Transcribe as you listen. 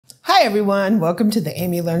Hi everyone, welcome to the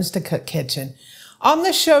Amy Learns to Cook kitchen. On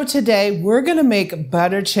the show today, we're gonna make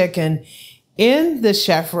butter chicken in the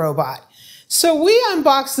Chef Robot. So we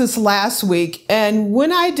unboxed this last week, and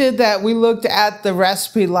when I did that, we looked at the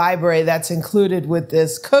recipe library that's included with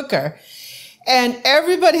this cooker, and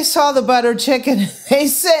everybody saw the butter chicken. They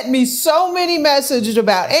sent me so many messages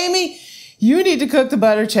about, Amy, you need to cook the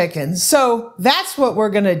butter chicken. So that's what we're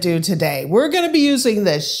gonna do today. We're gonna be using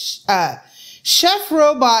the Chef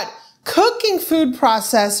Robot cooking food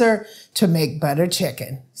processor to make butter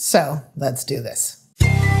chicken. So let's do this.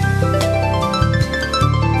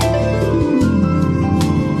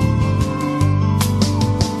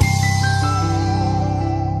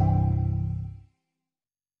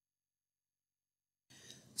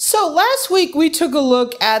 So last week we took a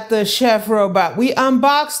look at the Chef Robot. We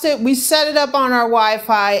unboxed it, we set it up on our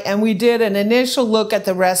Wi-Fi, and we did an initial look at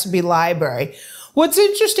the recipe library. What's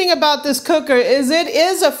interesting about this cooker is it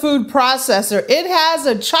is a food processor. It has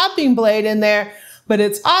a chopping blade in there, but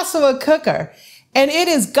it's also a cooker. And it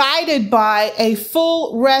is guided by a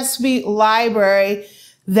full recipe library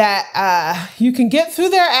that you can get through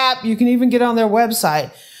their app. You can even get on their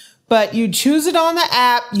website. But you choose it on the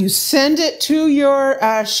app, you send it to your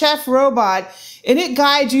Chef Robot, and it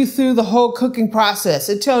guides you through the whole cooking process.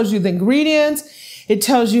 It tells you the ingredients, it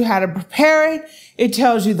tells you how to prepare it, it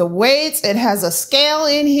tells you the weights, it has a scale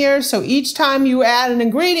in here, so each time you add an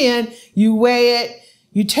ingredient, you weigh it,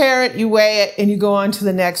 you tare it, you weigh it, and you go on to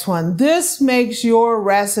the next one. This makes your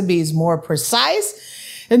recipes more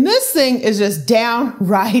precise. And this thing is just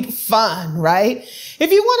downright fun, right?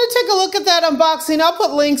 If you want to take a look at that unboxing, I'll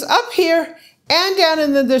put links up here and down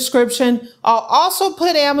in the description. I'll also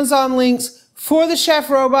put Amazon links for the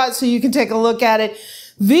Chef Robot so you can take a look at it.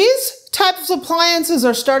 These types of appliances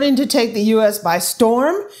are starting to take the US by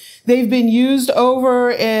storm. They've been used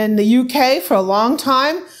over in the UK for a long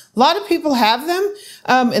time. A lot of people have them,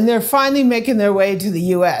 and they're finally making their way to the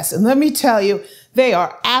US. And let me tell you, they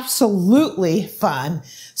are absolutely fun.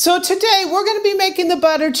 So today we're going to be making the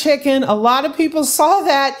butter chicken. A lot of people saw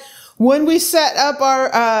that when we set up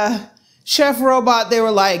our Chef Robot. They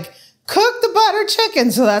were like, cook the butter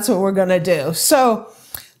chicken. So that's what we're going to do. So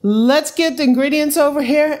let's get the ingredients over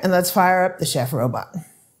here and let's fire up the Chef Robot.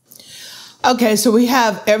 Okay, so we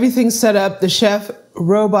have everything set up. The Chef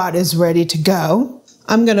Robot is ready to go.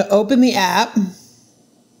 I'm going to open the app.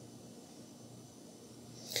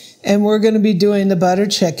 And we're going to be doing the butter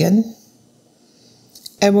chicken.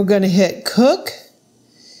 And we're going to hit cook.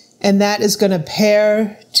 And that is going to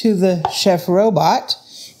pair to the Chef Robot.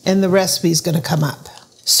 And the recipe is going to come up.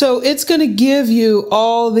 So it's going to give you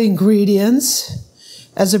all the ingredients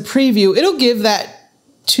as a preview. It'll give that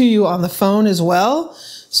to you on the phone as well.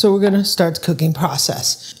 So we're going to start the cooking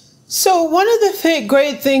process. So one of the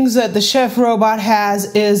great things that the Chef Robot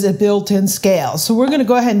has is a built-in scale. So we're going to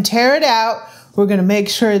go ahead and tear it out. We're going to make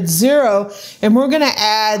sure it's 0, and we're going to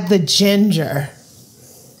add the ginger.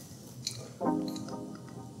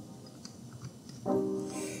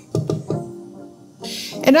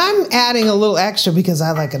 And I'm adding a little extra because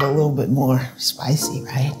I like it a little bit more spicy,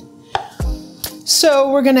 right?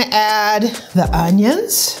 So we're going to add the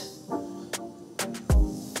onions.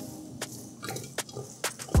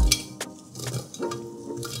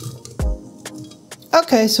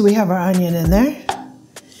 Okay, so we have our onion in there.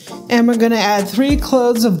 And we're going to add 3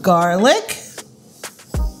 cloves of garlic,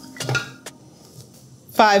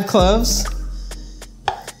 5 cloves,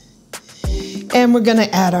 and we're going to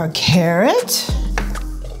add our carrot,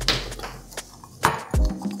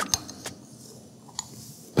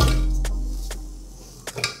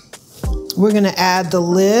 we're going to add the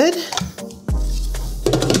lid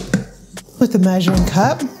with the measuring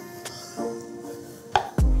cup,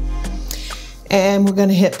 and we're going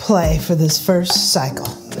to hit play for this first cycle.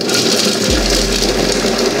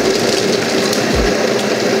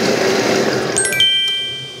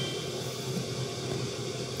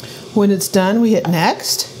 When it's done, we hit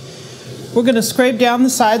next. We're going to scrape down the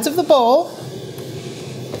sides of the bowl.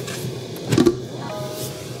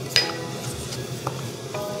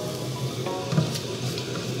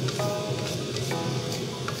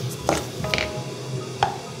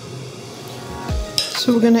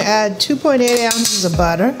 So we're going to add 2.8 ounces of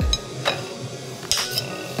butter,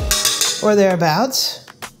 or thereabouts.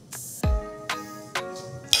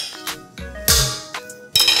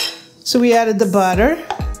 So we added the butter.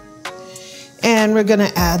 And we're going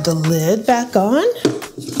to add the lid back on.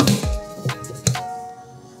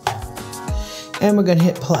 And we're going to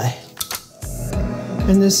hit play.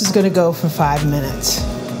 And this is going to go for 5 minutes.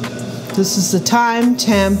 This is the time,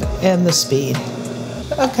 temp, and the speed.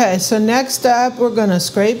 Okay, so next up, we're gonna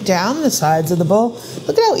scrape down the sides of the bowl.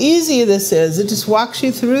 Look at how easy this is. It just walks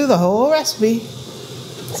you through the whole recipe.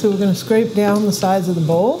 So we're gonna scrape down the sides of the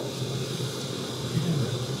bowl.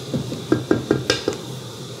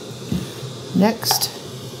 Next.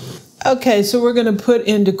 Okay, so we're gonna put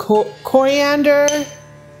into coriander,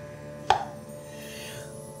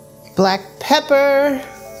 black pepper,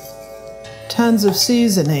 tons of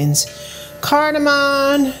seasonings,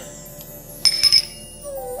 cardamom,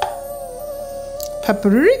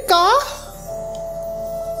 paprika,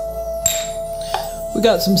 we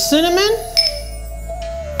got some cinnamon,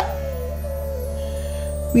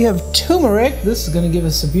 we have turmeric, this is going to give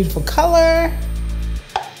us a beautiful color,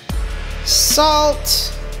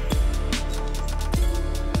 salt,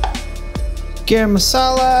 garam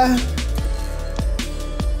masala,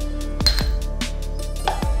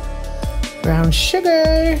 brown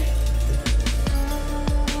sugar,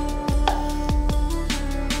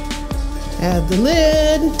 add the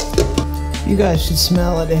lid. You guys should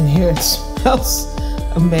smell it in here. It smells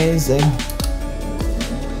amazing.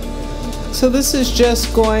 So this is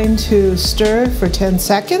just going to stir for 10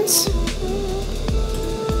 seconds.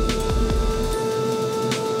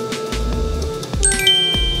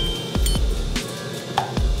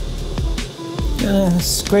 Gonna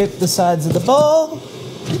scrape the sides of the bowl.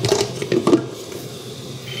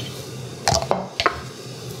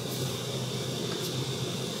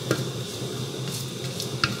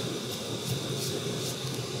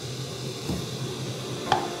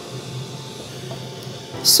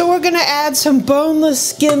 So we're gonna add some boneless,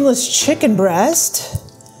 skinless chicken breast.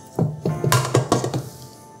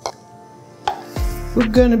 We're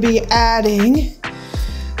gonna be adding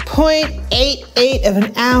 0.88 of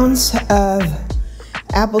an ounce of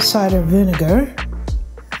apple cider vinegar.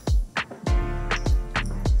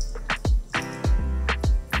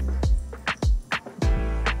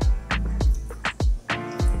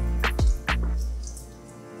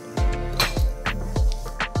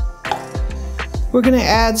 We're going to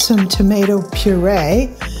add some tomato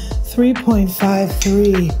puree,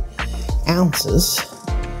 3.53 ounces.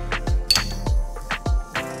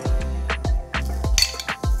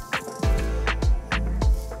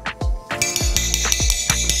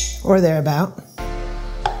 Or thereabout.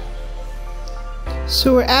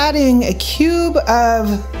 So we're adding a cube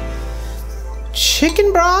of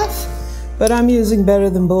chicken broth, but I'm using Better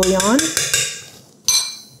Than Bouillon.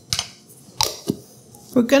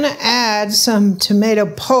 We're gonna add some tomato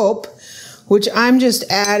pulp, which I'm just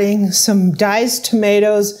adding some diced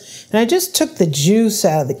tomatoes, and I just took the juice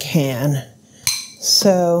out of the can.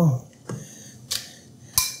 So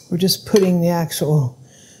we're just putting the actual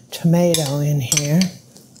tomato in here.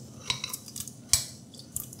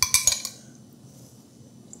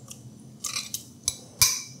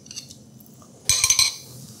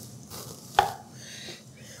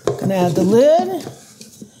 Gonna add the lid.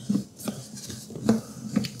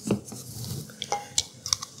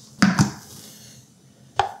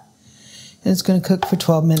 And it's going to cook for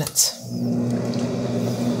 12 minutes.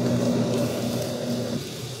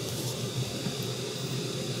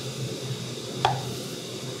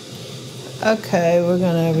 Okay, we're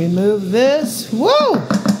going to remove this. Whoa!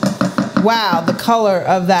 Wow, the color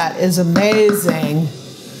of that is amazing.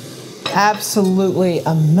 Absolutely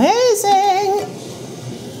amazing.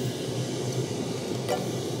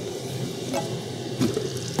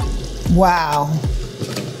 Wow.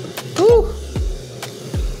 Woo.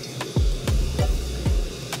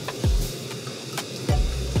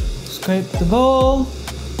 Scrape the bowl.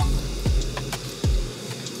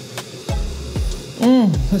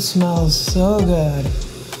 It smells so good.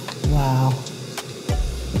 Wow.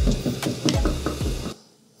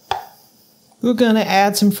 We're going to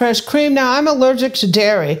add some fresh cream. Now, I'm allergic to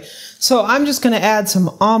dairy, so I'm just going to add some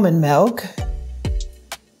almond milk.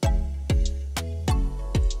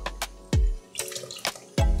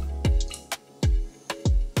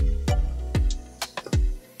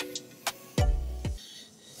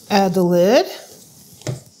 Add the lid.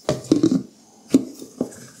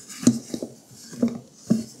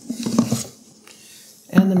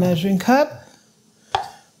 And the measuring cup.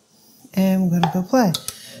 And we're going to go play.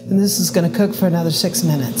 And this is going to cook for another 6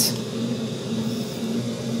 minutes.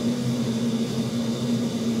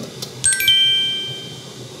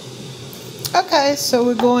 Okay, so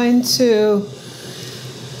we're going to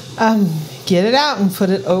get it out and put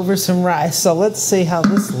it over some rice. So let's see how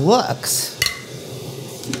this looks.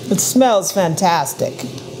 It smells fantastic.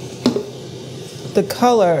 The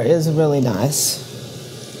color is really nice.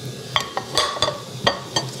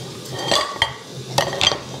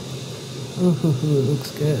 Ooh, it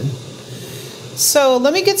looks good. So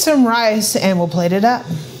let me get some rice and we'll plate it up.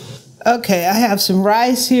 Okay, I have some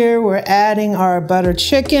rice here. We're adding our butter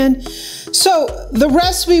chicken. So the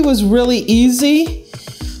recipe was really easy.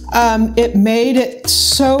 It made it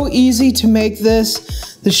so easy to make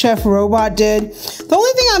this. The Chef Robot did. The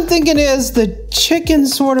only thing I'm thinking is the chicken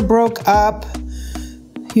sort of broke up,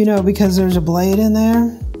 you know, because there's a blade in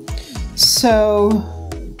there. So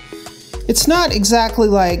it's not exactly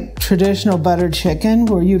like traditional buttered chicken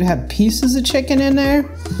where you'd have pieces of chicken in there.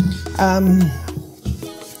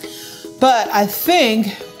 But I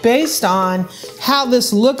think based on how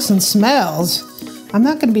this looks and smells, I'm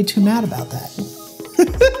not going to be too mad about that.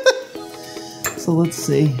 So let's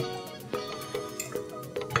see.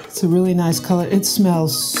 It's a really nice color. It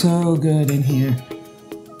smells so good in here.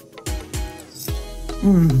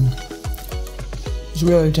 It's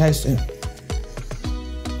really tasty.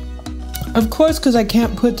 Of course, because I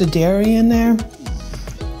can't put the dairy in there,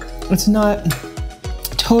 it's not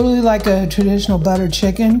totally like a traditional buttered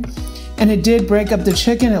chicken. And it did break up the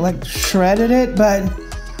chicken, it like shredded it, but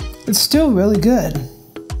it's still really good.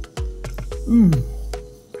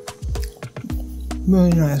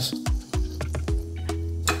 Really nice.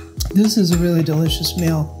 This is a really delicious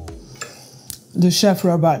meal. The Chef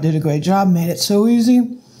Robot did a great job, made it so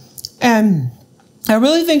easy. And I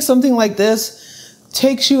really think something like this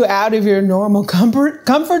takes you out of your normal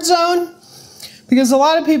comfort zone. Because a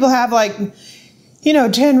lot of people have like, you know,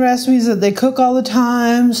 10 recipes that they cook all the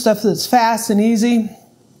time, stuff that's fast and easy.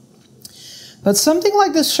 But something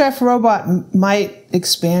like this Chef Robot might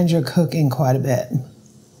expand your cooking quite a bit.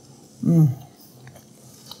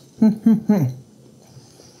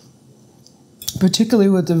 Particularly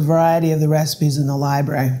with the variety of the recipes in the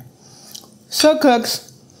library. So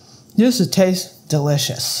cooks, this tastes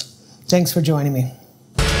delicious. Thanks for joining me.